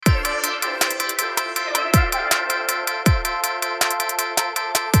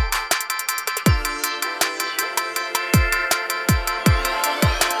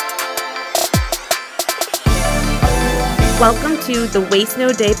to the Waste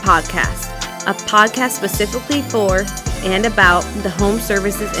No Day podcast, a podcast specifically for and about the home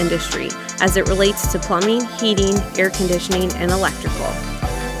services industry as it relates to plumbing, heating, air conditioning, and electrical.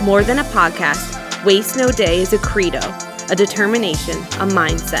 More than a podcast, Waste No Day is a credo, a determination, a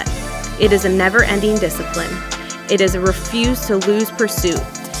mindset. It is a never-ending discipline. It is a refuse to lose pursuit.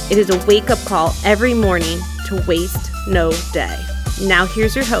 It is a wake-up call every morning to waste no day. Now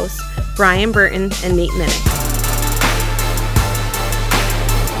here's your hosts, Brian Burton and Nate Minnick.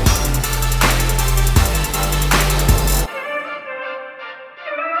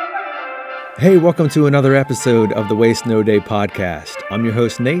 Hey, welcome to another episode of the Waste No Day podcast. I'm your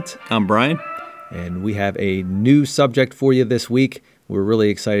host, Nate. I'm Brian. And we have a new subject for you this week. We're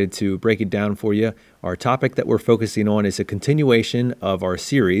really excited to break it down for you. Our topic that we're focusing on is a continuation of our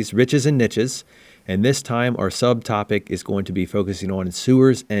series, Riches and Niches. And this time, our subtopic is going to be focusing on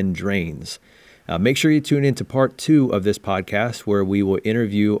sewers and drains. Make sure you tune in to part 2 of this podcast, where we will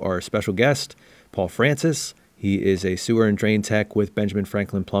interview our special guest, Paul Francis. He is a sewer and drain tech with Benjamin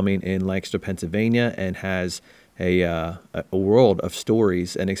Franklin Plumbing in Lancaster, Pennsylvania, and has a world of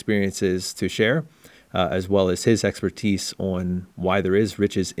stories and experiences to share, as well as his expertise on why there is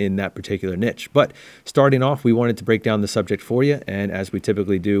riches in that particular niche. But starting off, we wanted to break down the subject for you, and as we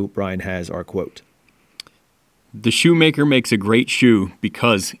typically do, Brian has our quote. The shoemaker makes a great shoe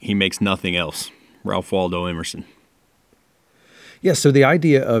because he makes nothing else. Ralph Waldo Emerson. Yeah, so the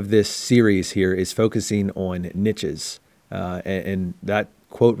idea of this series here is focusing on niches. And that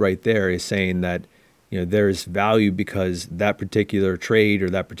quote right there is saying that, there's value because that particular trade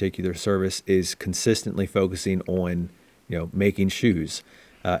or that particular service is consistently focusing on, making shoes.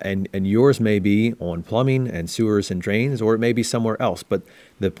 And yours may be on plumbing and sewers and drains, or it may be somewhere else. But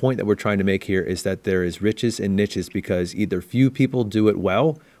the point that we're trying to make here is that there is riches and niches because either few people do it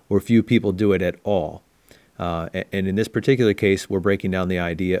well or few people do it at all. And in this particular case, we're breaking down the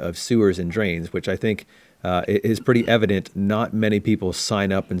idea of sewers and drains, which I think is pretty evident. Not many people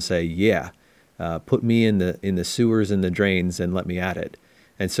sign up and say, put me in the sewers and the drains and let me at it.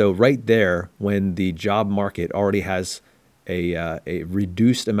 And so right there, when the job market already has a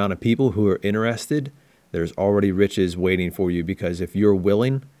reduced amount of people who are interested, there's already riches waiting for you, because if you're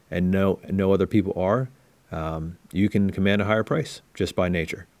willing and no other people are, you can command a higher price just by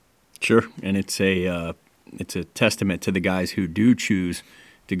nature. Sure, and it's a testament to the guys who do choose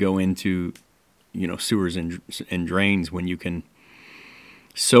to go into, sewers and drains, when you can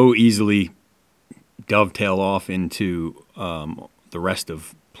so easily dovetail off into the rest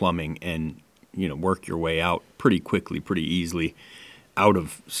of plumbing and, work your way out pretty quickly, pretty easily out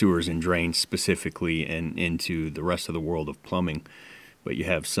of sewers and drains specifically and into the rest of the world of plumbing. But you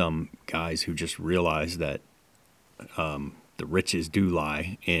have some guys who just realize that the riches do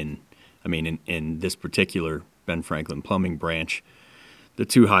lie in this particular Ben Franklin Plumbing branch. The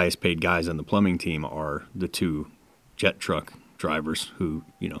two highest paid guys on the plumbing team are the two jet truck drivers who,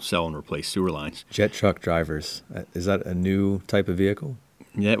 sell and replace sewer lines. Jet truck drivers. Is that a new type of vehicle?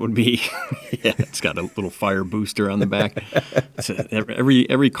 Yeah, it would be. Yeah, it's got a little fire booster on the back.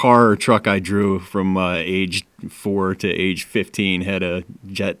 Every car or truck I drew from age 4 to age 15 had a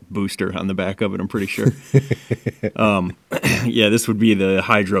jet booster on the back of it, I'm pretty sure. Yeah, this would be the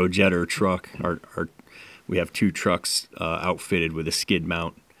Hydro Jetter truck. We have 2 trucks outfitted with a skid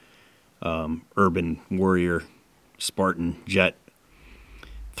mount, Urban Warrior Spartan Jet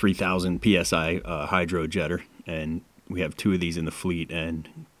 3000 PSI Hydro Jetter, and we have 2 of these in the fleet, and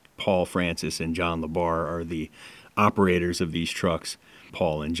Paul Francis and John Labar are the operators of these trucks.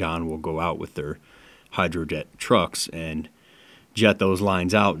 Paul and John will go out with their Hydrojet trucks and jet those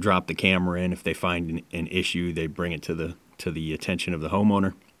lines out, drop the camera in. If they find an issue, they bring it to the attention of the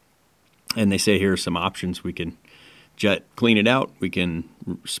homeowner, and they say, here's some options. We can jet clean it out. We can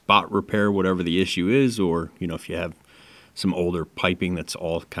spot repair whatever the issue is, or if you have some older piping that's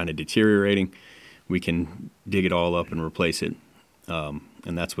all kind of deteriorating, we can dig it all up and replace it, and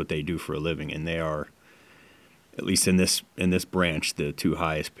that's what they do for a living. And they are, at least in this branch, the 2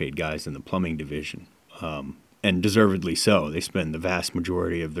 highest paid guys in the plumbing division, and deservedly so. They spend the vast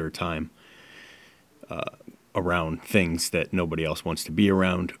majority of their time around things that nobody else wants to be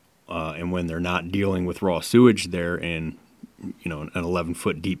around, and when they're not dealing with raw sewage, they're in an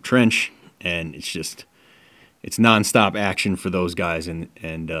 11-foot deep trench, and it's nonstop action for those guys, and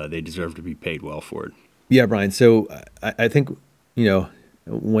they deserve to be paid well for it. Yeah, Brian. So I think,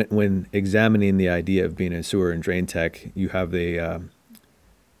 when examining the idea of being a sewer and drain tech, you have a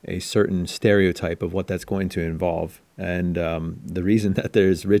certain stereotype of what that's going to involve. And the reason that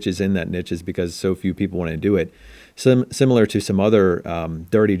there's riches in that niche is because so few people want to do it. Similar to some other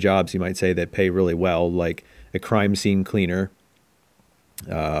dirty jobs, you might say, that pay really well, like a crime scene cleaner.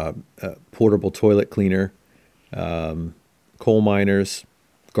 portable toilet cleaner, coal miners,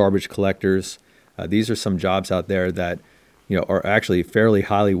 garbage collectors. These are some jobs out there that are actually fairly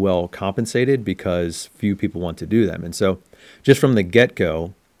highly well compensated because few people want to do them. And so just from the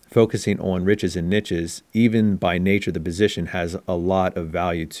get-go, focusing on riches and niches, even by nature, the position has a lot of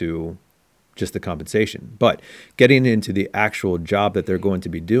value to just the compensation. But getting into the actual job that they're going to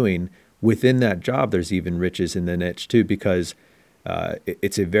be doing, within that job, there's even riches in the niche too, because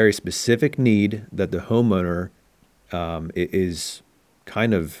it's a very specific need that the homeowner is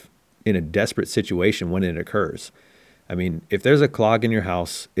kind of in a desperate situation when it occurs. I mean, if there's a clog in your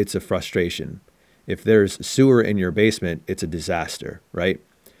house, it's a frustration. If there's sewer in your basement, it's a disaster, right?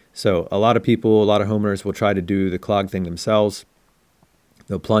 So a lot of people, a lot of homeowners will try to do the clog thing themselves.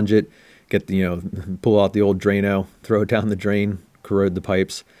 They'll plunge it, pull out the old Drano, throw it down the drain, corrode the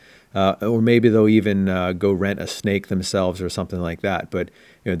pipes. Or maybe they'll even go rent a snake themselves or something like that. But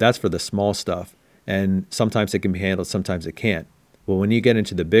that's for the small stuff. And sometimes it can be handled, sometimes it can't. Well, when you get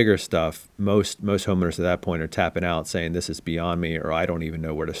into the bigger stuff, most homeowners at that point are tapping out saying, this is beyond me, or I don't even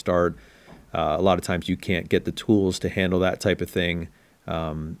know where to start. A lot of times you can't get the tools to handle that type of thing,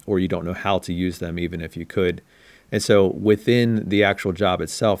 or you don't know how to use them, even if you could. And so within the actual job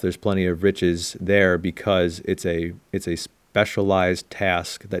itself, there's plenty of riches there because it's a specialized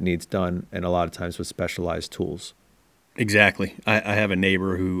task that needs done, and a lot of times with specialized tools. Exactly. I have a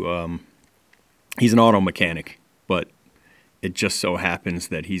neighbor who he's an auto mechanic, but it just so happens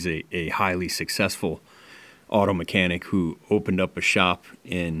that he's a highly successful auto mechanic who opened up a shop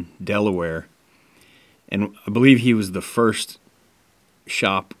in Delaware. And I believe he was the first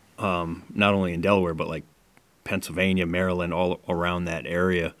shop, not only in Delaware, but like Pennsylvania, Maryland, all around that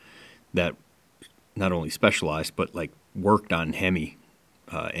area, that not only specialized, but like worked on Hemi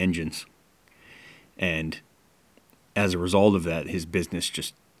engines. And as a result of that, his business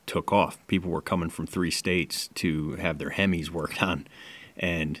just took off. People were coming from 3 states to have their Hemis worked on,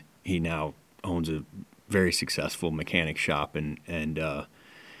 and he now owns a very successful mechanic shop. And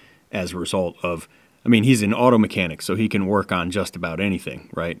as a result of, he's an auto mechanic, so he can work on just about anything,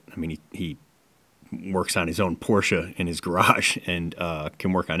 right? He works on his own Porsche in his garage and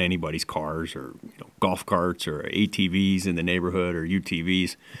can work on anybody's cars or golf carts or ATVs in the neighborhood or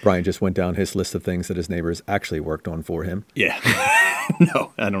UTVs. Brian just went down his list of things that his neighbors actually worked on for him. Yeah.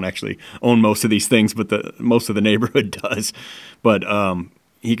 No, I don't actually own most of these things, but most of the neighborhood does. But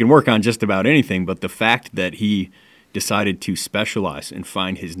he can work on just about anything. But the fact that he decided to specialize and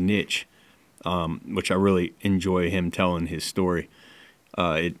find his niche, which I really enjoy him telling his story,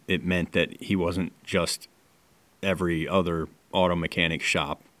 it meant that he wasn't just every other auto mechanic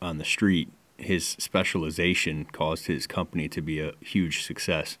shop on the street. His specialization caused his company to be a huge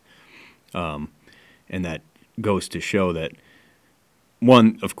success. And that goes to show that,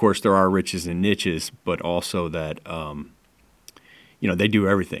 one, of course, there are riches and niches, but also that, they do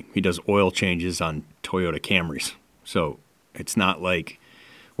everything. He does oil changes on Toyota Camrys. So it's not like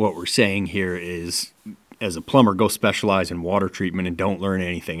what we're saying here is, as a plumber, go specialize in water treatment and don't learn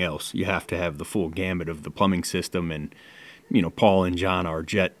anything else. You have to have the full gamut of the plumbing system. And, Paul and John, our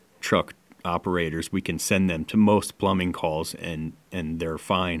jet truck operators, we can send them to most plumbing calls and they're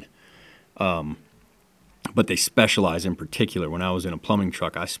fine. But they specialize in particular. When I was in a plumbing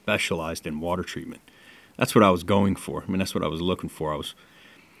truck, I specialized in water treatment. That's what I was going for. That's what I was looking for. I was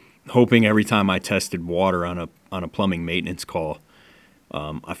hoping every time I tested water on a plumbing maintenance call,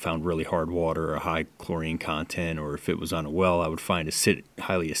 I found really hard water, a high chlorine content, or if it was on a well, I would find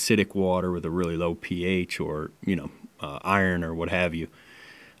highly acidic water with a really low pH, or iron or what have you,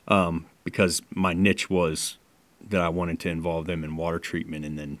 because my niche was that I wanted to involve them in water treatment,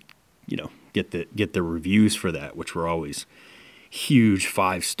 and then get the reviews for that, which were always huge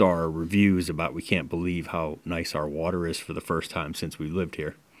 5-star reviews about we can't believe how nice our water is for the first time since we lived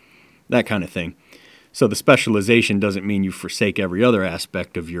here, that kind of thing. So the specialization doesn't mean you forsake every other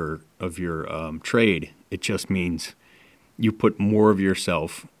aspect of your trade. It just means you put more of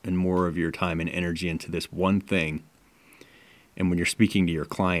yourself and more of your time and energy into this one thing. And when you're speaking to your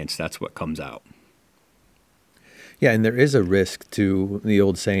clients, that's what comes out. Yeah, and there is a risk to the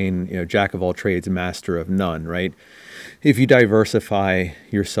old saying, jack of all trades, master of none, right? If you diversify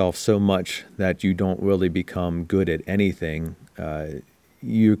yourself so much that you don't really become good at anything,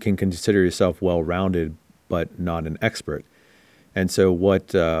 you can consider yourself well-rounded, but not an expert. And so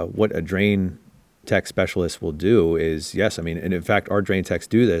what a drain tech specialist will do is, and in fact, our drain techs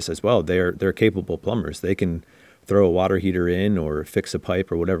do this as well. They're capable plumbers. They can throw a water heater in or fix a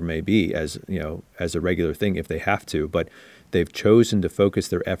pipe or whatever it may be as a regular thing if they have to. But they've chosen to focus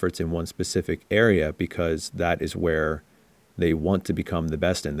their efforts in one specific area because that is where they want to become the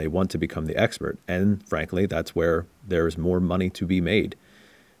best in. They want to become the expert. And frankly, that's where there's more money to be made.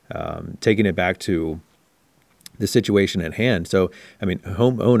 Taking it back to the situation at hand. So, I mean,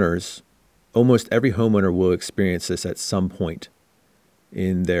 homeowners, almost every homeowner will experience this at some point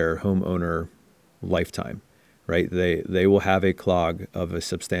in their homeowner lifetime, right? They will have a clog of a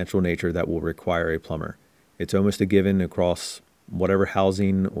substantial nature that will require a plumber. It's almost a given across whatever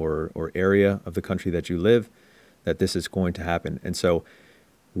housing or area of the country that you live that this is going to happen. And so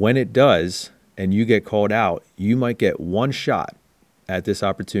when it does and you get called out, you might get one shot at this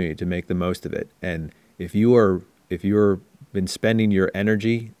opportunity to make the most of it. And if you're been spending your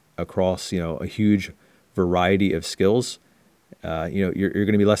energy across, a huge variety of skills, you're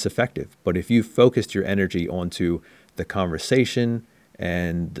going to be less effective. But if you focused your energy onto the conversation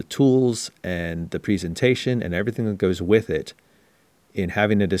and the tools and the presentation and everything that goes with it, in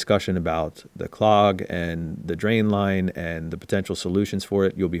having a discussion about the clog and the drain line and the potential solutions for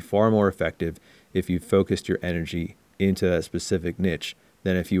it, you'll be far more effective if you focused your energy into that specific niche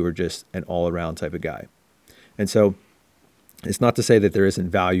than if you were just an all-around type of guy. And so it's not to say that there isn't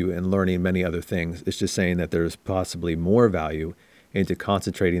value in learning many other things. It's just saying that there's possibly more value into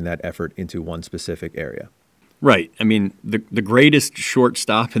concentrating that effort into one specific area. Right. I mean, the greatest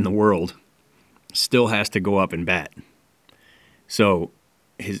shortstop in the world still has to go up and bat. So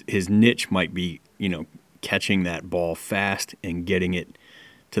his niche might be, catching that ball fast and getting it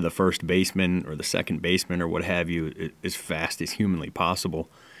to the first baseman or the second baseman or what have you as fast as humanly possible.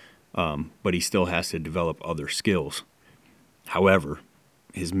 But he still has to develop other skills. However,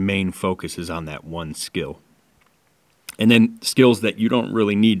 his main focus is on that one skill. And then skills that you don't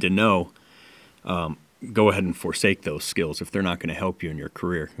really need to know, go ahead and forsake those skills if they're not going to help you in your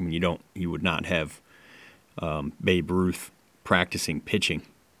career. I mean, you would not have Babe Ruth practicing pitching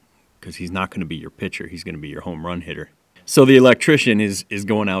because he's not going to be your pitcher. He's going to be your home run hitter. So the electrician is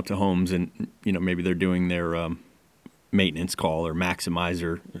going out to homes and, maybe they're doing their maintenance call or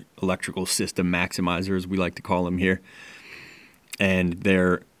maximizer, electrical system maximizer, as we like to call them here. And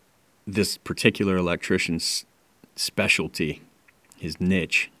this particular electrician's specialty, his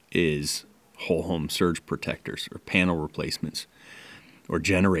niche, is whole home surge protectors or panel replacements or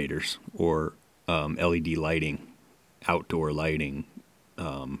generators or LED lighting, outdoor lighting,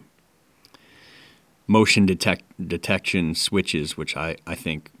 motion detection switches, which I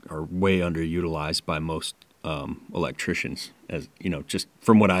think are way underutilized by most electricians. As just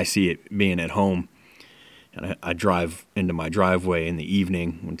from what I see it being at home, and I drive into my driveway in the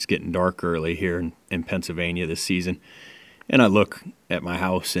evening when it's getting dark early here in Pennsylvania this season, and I look at my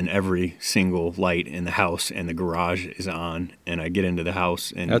house and every single light in the house and the garage is on, and I get into the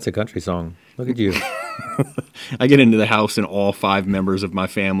house and that's a country song. Look at you. I get into the house and all 5 members of my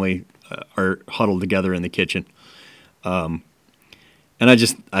family are huddled together in the kitchen. And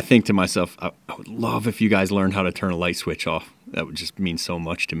I think to myself, I would love if you guys learned how to turn a light switch off. That would just mean so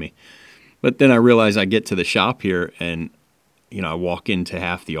much to me. But then I realize I get to the shop here and, I walk into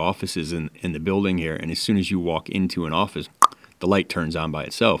half the offices in the building here. And as soon as you walk into an office, the light turns on by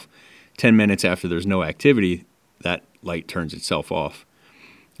itself. 10 minutes after there's no activity, that light turns itself off.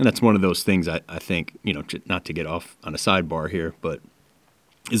 And that's one of those things I think, not to get off on a sidebar here, but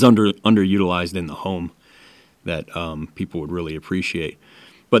is underutilized in the home that people would really appreciate.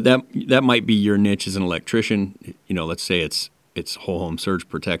 But that might be your niche as an electrician. Let's say it's whole home surge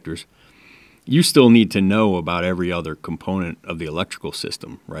protectors. You still need to know about every other component of the electrical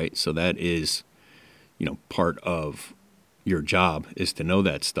system, right? So that is, part of your job is to know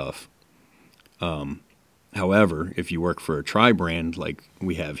that stuff. However, if you work for a tri-brand like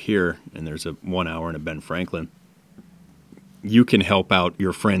we have here, and there's a 1 hour and a Ben Franklin, you can help out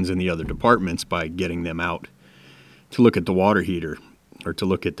your friends in the other departments by getting them out to look at the water heater or to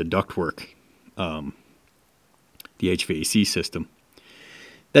look at the ductwork, the HVAC system.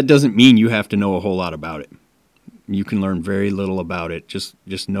 That doesn't mean you have to know a whole lot about it. You can learn very little about it. Just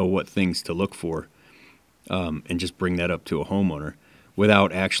know what things to look for, and just bring that up to a homeowner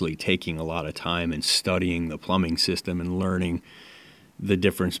without actually taking a lot of time and studying the plumbing system and learning the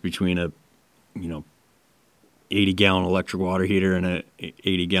difference between a 80-gallon electric water heater and a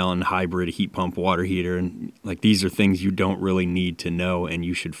 80-gallon hybrid heat pump water heater. And these are things you don't really need to know, and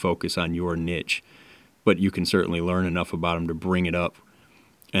you should focus on your niche. But you can certainly learn enough about them to bring it up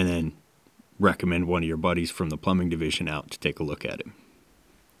and then recommend one of your buddies from the plumbing division out to take a look at it.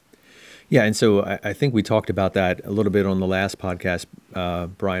 Yeah, and so I think we talked about that a little bit on the last podcast,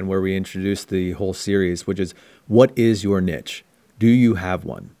 Brian, where we introduced the whole series, which is, what is your niche? Do you have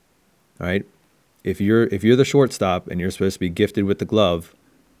one? All right. If you're the shortstop and you're supposed to be gifted with the glove,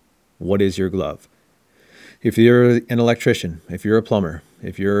 what is your glove? If you're an electrician, if you're a plumber,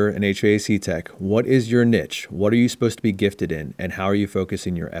 if you're an HVAC tech, what is your niche? What are you supposed to be gifted in, and how are you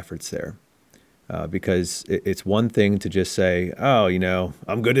focusing your efforts there? Because it's one thing to just say, oh,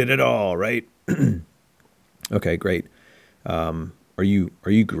 I'm good at it all, right? Okay, great. Are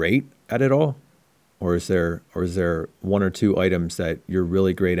you great at it all? Or is there one or two items that you're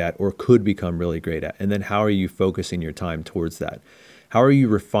really great at or could become really great at? And then how are you focusing your time towards that? How are you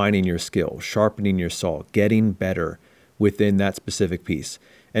refining your skill, sharpening your saw, getting better within that specific piece?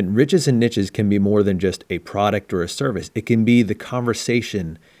 And riches and niches can be more than just a product or a service. It can be the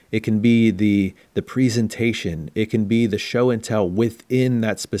conversation. It can be the presentation. It can be the show and tell within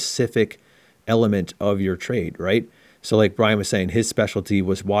that specific element of your trade, right? So like Brian was saying, his specialty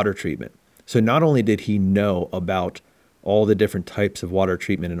was water treatment. So not only did he know about all the different types of water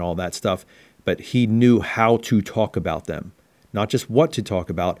treatment and all that stuff, but he knew how to talk about them. Not just what to talk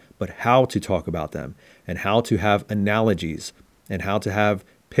about, but how to talk about them, and how to have analogies, and how to have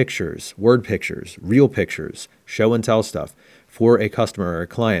pictures, word pictures, real pictures, show and tell stuff for a customer or a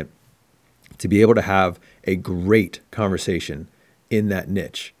client to be able to have a great conversation in that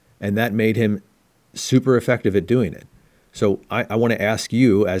niche. And that made him super effective at doing it. So I want to ask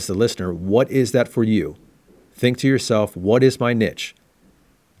you as the listener, what is that for you? Think to yourself, what is my niche?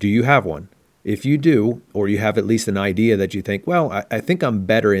 Do you have one? If you do, or you have at least an idea that you think, well, I think I'm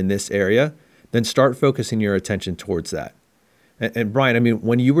better in this area, then start focusing your attention towards that. And Brian, I mean,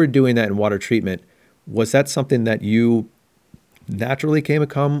 when you were doing that in water treatment, was that something that you naturally came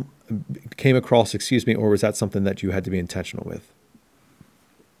across, or was that something that you had to be intentional with?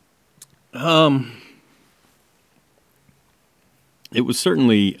 It was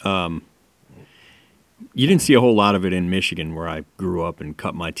certainly, you didn't see a whole lot of it in Michigan where I grew up and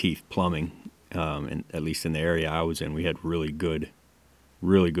cut my teeth plumbing. And at least in the area I was in, we had really good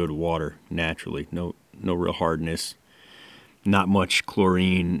water naturally. No real hardness, not much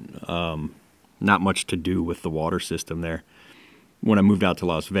chlorine, not much to do with the water system there. When I moved out to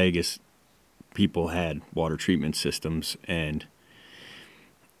Las Vegas, people had water treatment systems, and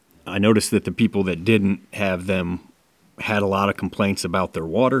I noticed that the people that didn't have them had a lot of complaints about their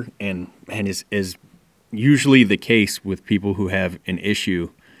water, and is usually the case with people who have an issue,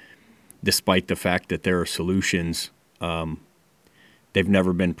 despite the fact that there are solutions, they've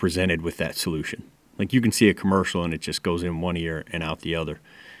never been presented with that solution. Like you can see a commercial and it just goes in one ear and out the other.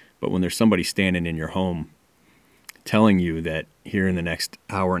 But when there's somebody standing in your home telling you that here in the next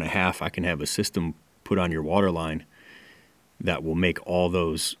hour and a half I can have a system put on your water line that will make all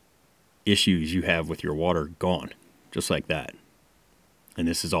those issues you have with your water gone, just like that. And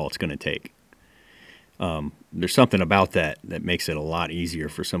this is all it's going to take. There's something about that makes it a lot easier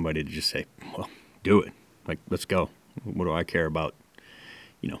for somebody to just say, well, do it. Like, let's go. What do I care about,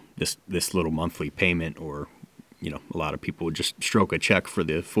 this little monthly payment, or, a lot of people would just stroke a check for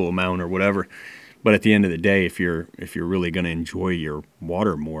the full amount or whatever. But at the end of the day, if you're really going to enjoy your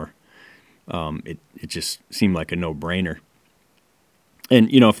water more, it just seemed like a no-brainer. And,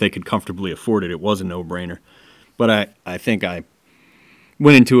 if they could comfortably afford it, it was a no-brainer. But I think I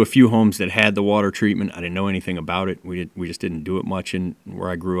went into a few homes that had the water treatment. I didn't know anything about it. We just didn't do it much in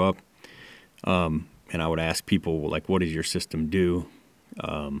where I grew up. And I would ask people, like, what does your system do?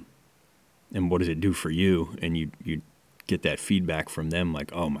 And what does it do for you? And you get that feedback from them,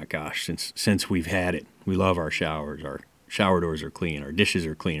 like, oh my gosh, since we've had it, we love our showers. Our shower doors are clean. Our dishes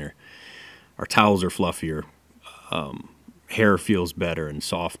are cleaner. Our towels are fluffier. Hair feels better and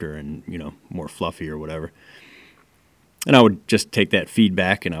softer and, more fluffy or whatever. And I would just take that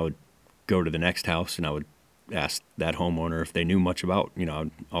feedback and I would go to the next house and I would ask that homeowner if they knew much about, I'd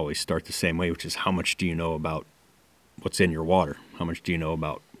always start the same way, which is how much do you know about what's in your water? How much do you know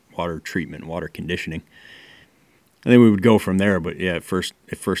about water treatment, water conditioning? And then we would go from there. But yeah, it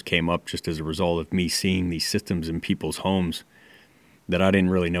first came up just as a result of me seeing these systems in people's homes that I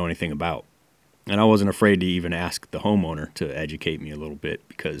didn't really know anything about. And I wasn't afraid to even ask the homeowner to educate me a little bit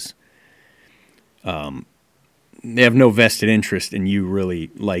because they have no vested interest in you really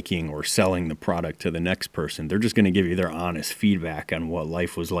liking or selling the product to the next person. They're just going to give you their honest feedback on what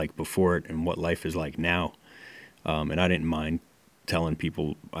life was like before it and what life is like now. And I didn't mind telling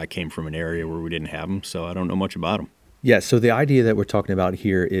people I came from an area where we didn't have them, so I don't know much about them. Yeah, so the idea that we're talking about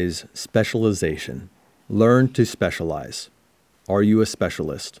here is specialization. Learn to specialize. Are you a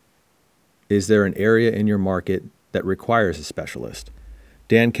specialist? Is there an area in your market that requires a specialist?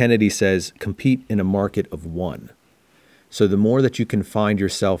 Dan Kennedy says, compete in a market of one. So the more that you can find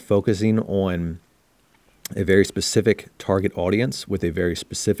yourself focusing on a very specific target audience with a very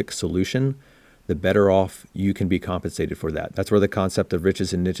specific solution, the better off you can be compensated for that. That's where the concept of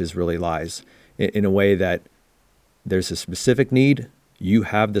riches and niches really lies, in a way that there's a specific need, you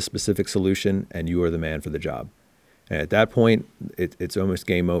have the specific solution, and you are the man for the job. And at that point, it's almost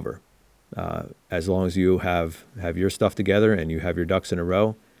game over. As long as you have your stuff together and you have your ducks in a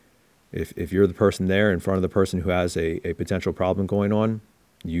row, if you're the person there in front of the person who has a potential problem going on,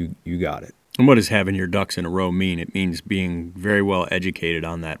 you got it. And what does having your ducks in a row mean? It means being very well educated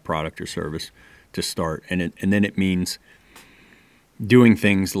on that product or service to start. And then it means doing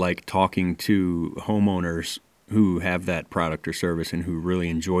things like talking to homeowners who have that product or service and who really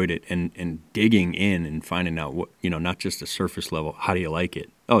enjoyed it, and digging in and finding out what, not just a surface level, how do you like it?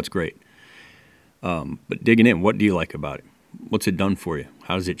 Oh, it's great. But digging in, what do you like about it? What's it done for you?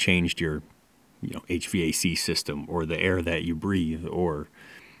 How has it changed your, HVAC system or the air that you breathe, or,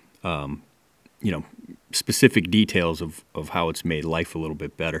 specific details of how it's made life a little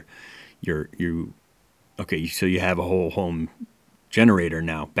bit better. Okay, so you have a whole home generator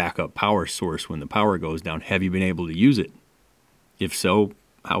now, backup power source when the power goes down. Have you been able to use it? If so,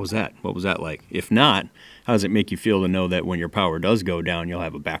 how was that? What was that like? If not, how does it make you feel to know that when your power does go down, you'll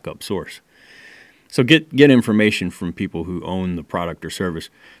have a backup source? So get information from people who own the product or service,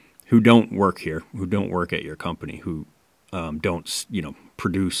 who don't work here, who don't work at your company, who don't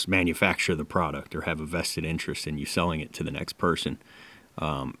manufacture the product or have a vested interest in you selling it to the next person.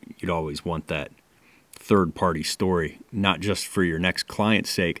 You'd always want that third-party story, not just for your next client's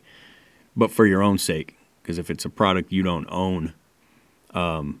sake, but for your own sake. Because if it's a product you don't own,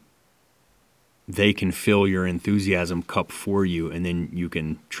 they can fill your enthusiasm cup for you, and then you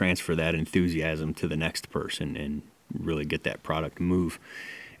can transfer that enthusiasm to the next person and really get that product move.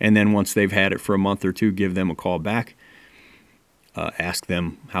 And then once they've had it for a month or two, give them a call back, ask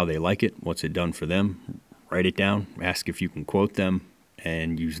them how they like it, what's it done for them, write it down, ask if you can quote them,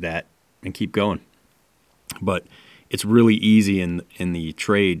 and use that and keep going. But it's really easy in the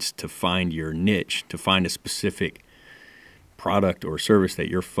trades to find your niche, to find a specific product or service that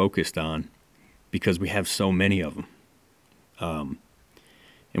you're focused on, because we have so many of them.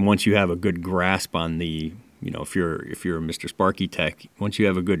 And once you have a good grasp on the, if you're a Mr. Sparky Tech, once you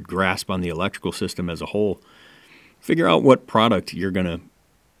have a good grasp on the electrical system as a whole, figure out what product you're going to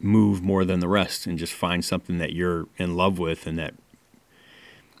move more than the rest, and just find something that you're in love with. And that,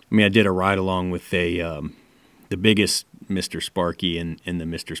 I did a ride along with the biggest Mr. Sparky in the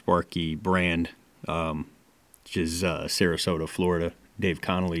Mr. Sparky brand, which is Sarasota, Florida, Dave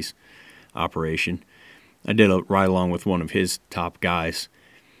Connolly's operation. I did a ride along with one of his top guys,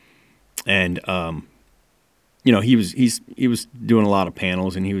 and he was doing a lot of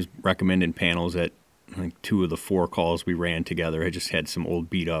panels, and he was recommending panels at, I think, 2 of the 4 calls we ran together. I just had some old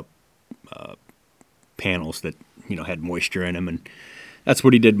beat up panels that had moisture in them, and that's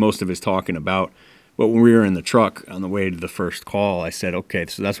what he did most of his talking about. But when we were in the truck on the way to the first call, I said, okay,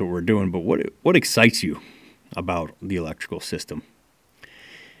 so that's what we're doing, but what excites you about the electrical system?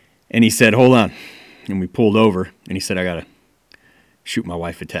 And he said, hold on. And we pulled over, and he said, I got to shoot my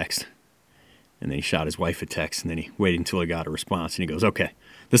wife a text. And then he shot his wife a text, and then he waited until he got a response, and he goes, okay,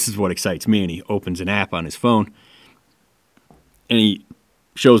 this is what excites me. And he opens an app on his phone, and he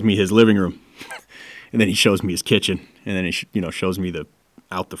shows me his living room, and then he shows me his kitchen, and then he shows me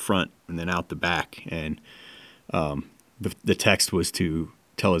out the front and then out the back. And the text was to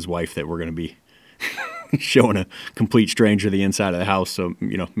tell his wife that we're going to be showing a complete stranger the inside of the house, so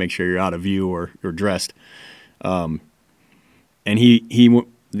make sure you're out of view or dressed. And he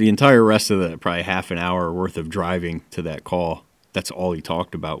the entire rest of the probably half an hour worth of driving to that call, that's all he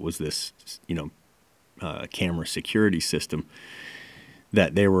talked about was this camera security system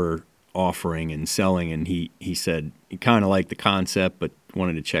that they were offering and selling. And he said he kind of liked the concept but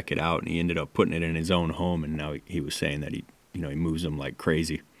wanted to check it out, and he ended up putting it in his own home, and now he was saying that he moves them like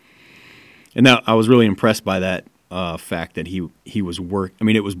crazy. And now I was really impressed by that fact that he was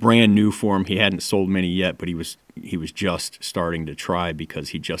it was brand new for him. He hadn't sold many yet, but he was just starting to try because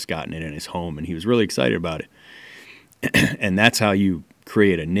he'd just gotten it in his home, and he was really excited about it. And that's how you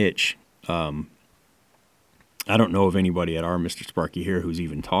create a niche. I don't know of anybody at our Mr. Sparky here who's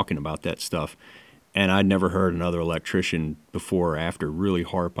even talking about that stuff. And I'd never heard another electrician before or after really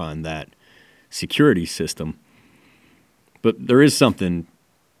harp on that security system. But there is something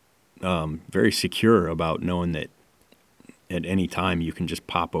very secure about knowing that at any time you can just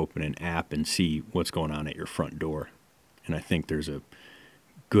pop open an app and see what's going on at your front door. And I think there's a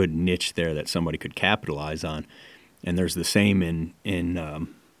good niche there that somebody could capitalize on. And there's the same in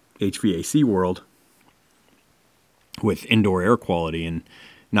HVAC world with indoor air quality, and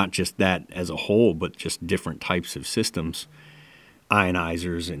not just that as a whole, but just different types of systems,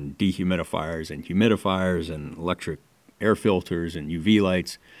 ionizers and dehumidifiers and humidifiers and electric air filters and UV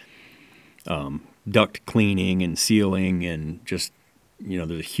lights. duct cleaning and sealing, and just, there's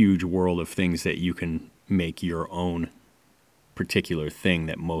a huge world of things that you can make your own particular thing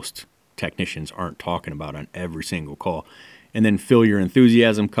that most technicians aren't talking about on every single call. And then fill your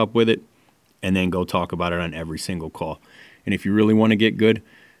enthusiasm cup with it, and then go talk about it on every single call. And if you really want to get good,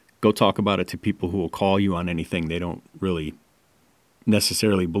 go talk about it to people who will call you on anything they don't really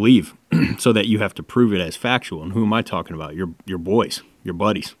necessarily believe, so that you have to prove it as factual. And who am I talking about? Your boys, your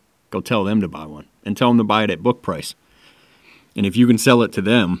buddies. Go tell them to buy one, and tell them to buy it at book price. And if you can sell it to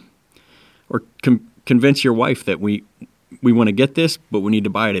them, or convince your wife that we want to get this, but we need to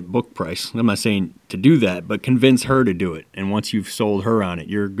buy it at book price. I'm not saying to do that, but convince her to do it. And once you've sold her on it,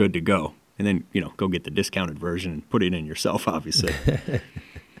 you're good to go. And then, go get the discounted version and put it in yourself, obviously.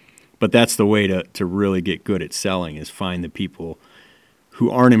 But that's the way to really get good at selling, is find the people who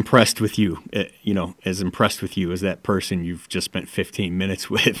aren't impressed with you, as impressed with you as that person you've just spent 15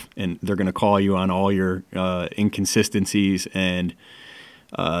 minutes with. And they're going to call you on all your inconsistencies, and,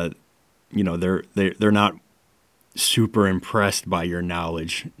 they're not super impressed by your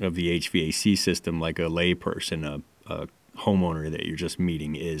knowledge of the HVAC system like a layperson, a homeowner that you're just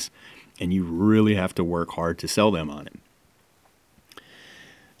meeting is. And you really have to work hard to sell them on it.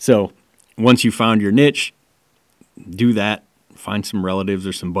 So once you found your niche, do that. Find some relatives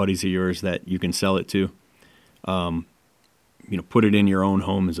or some buddies of yours that you can sell it to. Put it in your own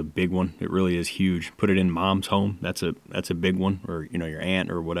home is a big one. It really is huge. Put it in mom's home. That's a big one, or your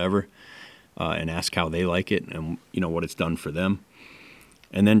aunt or whatever, and ask how they like it and what it's done for them.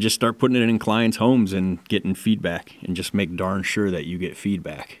 And then just start putting it in clients' homes and getting feedback, and just make darn sure that you get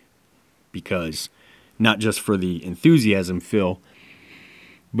feedback, because not just for the enthusiasm, Phil,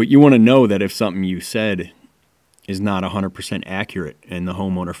 but you want to know that if something you said is not 100% accurate, and the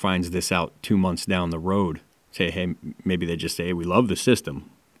homeowner finds this out 2 months down the road, maybe they just say, hey, we love the system.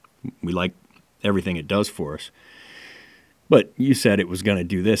 We like everything it does for us. But you said it was going to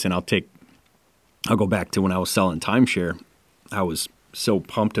do this, and I'll go back to when I was selling timeshare. I was so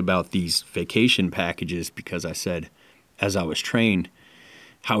pumped about these vacation packages because I said, as I was trained,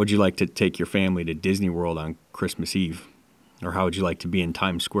 how would you like to take your family to Disney World on Christmas Eve? Or how would you like to be in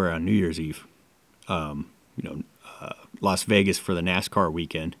Times Square on New Year's Eve? Las Vegas for the NASCAR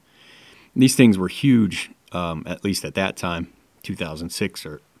weekend. And these things were huge, at least at that time, 2006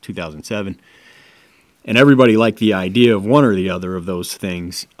 or 2007. And everybody liked the idea of one or the other of those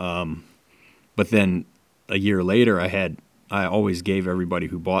things. But then a year later, I always gave everybody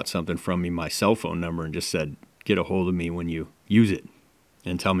who bought something from me my cell phone number and just said, get a hold of me when you use it,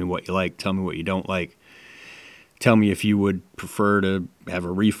 and tell me what you like, tell me what you don't like. Tell me if you would prefer to have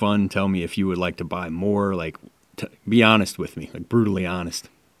a refund. Tell me if you would like to buy more. Be honest with me, brutally honest.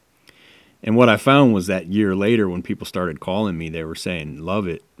 And what I found was that year later, when people started calling me, they were saying, love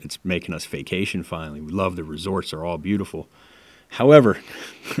it. It's making us vacation finally. We love the resorts. They're all beautiful. However,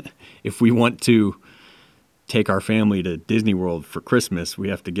 if we want to take our family to Disney World for Christmas, we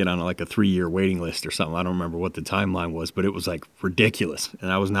have to get on a 3-year waiting list or something. I don't remember what the timeline was, but it was ridiculous. And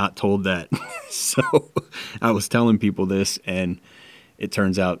I was not told that. So I was telling people this, and it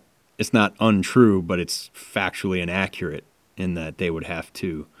turns out it's not untrue, but it's factually inaccurate in that they would have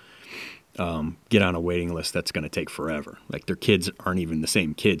to get on a waiting list that's going to take forever. Their kids aren't even the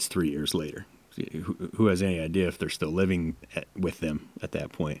same kids 3 years later. Who has any idea if they're still living with them at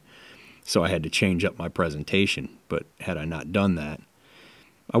that point? So I had to change up my presentation. But had I not done that,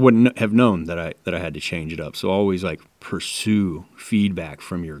 I wouldn't have known that I had to change it up. So always pursue feedback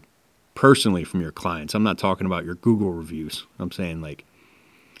personally from your clients. I'm not talking about your Google reviews. I'm saying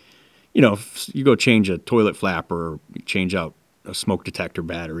if you go change a toilet flapper or change out a smoke detector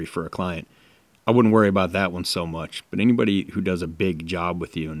battery for a client, I wouldn't worry about that one so much. But anybody who does a big job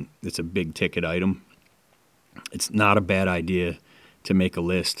with you and it's a big ticket item, it's not a bad idea to make a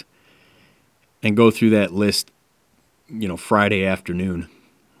list and go through that list, Friday afternoon,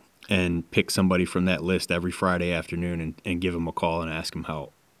 and pick somebody from that list every Friday afternoon and give them a call and ask them how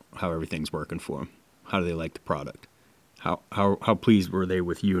everything's working for them. How do they like the product? How pleased were they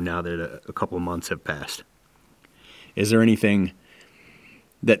with you now that a couple of months have passed? Is there anything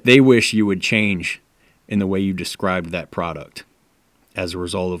that they wish you would change in the way you described that product as a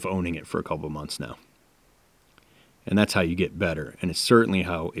result of owning it for a couple of months now? And that's how you get better. And it's certainly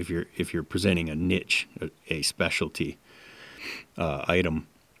how, if you're presenting a niche, a specialty item,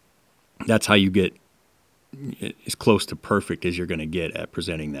 that's how you get as close to perfect as you're going to get at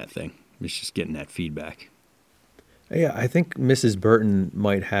presenting that thing. It's just getting that feedback. Yeah, I think Mrs. Burton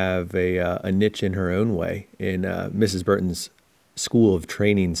might have a niche in her own way in Mrs. Burton's School of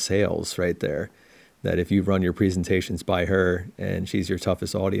Training Sales right there. that if you run your presentations by her and she's your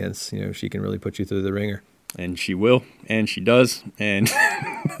toughest audience, she can really put you through the ringer. And she will, and she does, and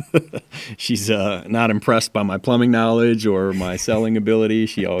she's not impressed by my plumbing knowledge or my selling ability.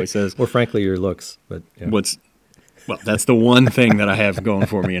 She always says, or frankly, your looks. But well, that's the one thing that I have going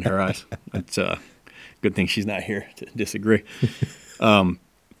for me in her eyes. It's a good thing she's not here to disagree. But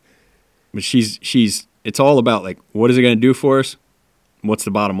it's all about, like, what is it going to do for us? What's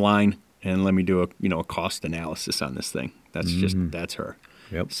the bottom line? And let me do a cost analysis on this thing. That's that's her.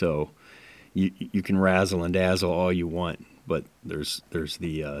 Yep. So you can razzle and dazzle all you want, but there's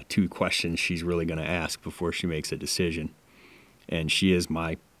the two questions she's really going to ask before she makes a decision. And she is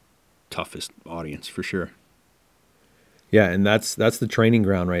my toughest audience for sure. Yeah, and that's the training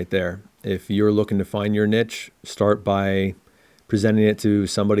ground right there. If you're looking to find your niche, start by presenting it to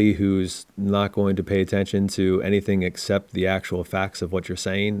somebody who's not going to pay attention to anything except the actual facts of what you're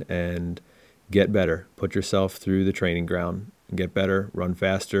saying, and get better. Put yourself through the training ground. Get better, run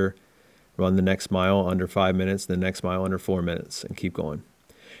faster, run the next mile under 5 minutes, the next mile under 4 minutes, and keep going.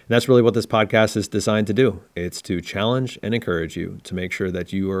 And that's really what this podcast is designed to do. It's to challenge and encourage you to make sure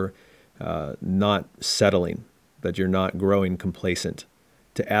that you are not settling, that you're not growing complacent,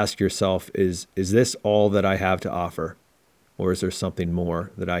 to ask yourself, is this all that I have to offer? Or is there something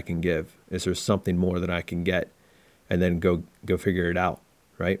more that I can give? Is there something more that I can get? And then go figure it out,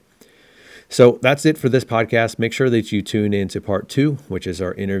 right? So that's it for this podcast. Make sure that you tune in to part 2, which is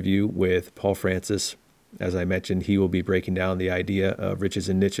our interview with Paul Francis. As I mentioned, he will be breaking down the idea of riches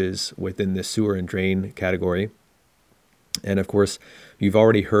and niches within the sewer and drain category. And of course, you've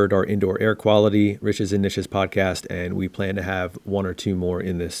already heard our indoor air quality riches and niches podcast, and we plan to have 1 or 2 more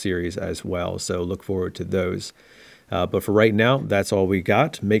in this series as well. So look forward to those. But for right now, that's all we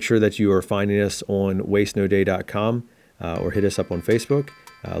got. Make sure that you are finding us on wastenoday.com or hit us up on Facebook.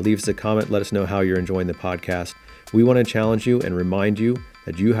 Leave us a comment. Let us know how you're enjoying the podcast. We want to challenge you and remind you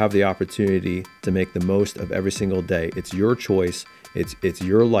that you have the opportunity to make the most of every single day. It's your choice. It's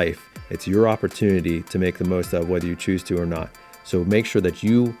your life. It's your opportunity to make the most of, whether you choose to or not. So make sure that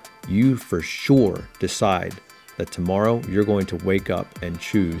you for sure decide that tomorrow you're going to wake up and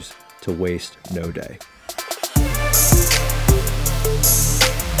choose to waste no day.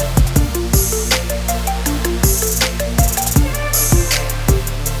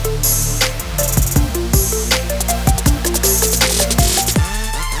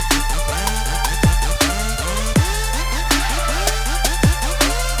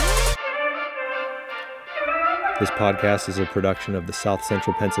 This podcast is a production of the South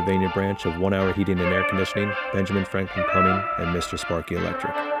Central Pennsylvania branch of 1 Hour Heating and Air Conditioning, Benjamin Franklin Plumbing, and Mr. Sparky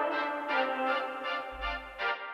Electric.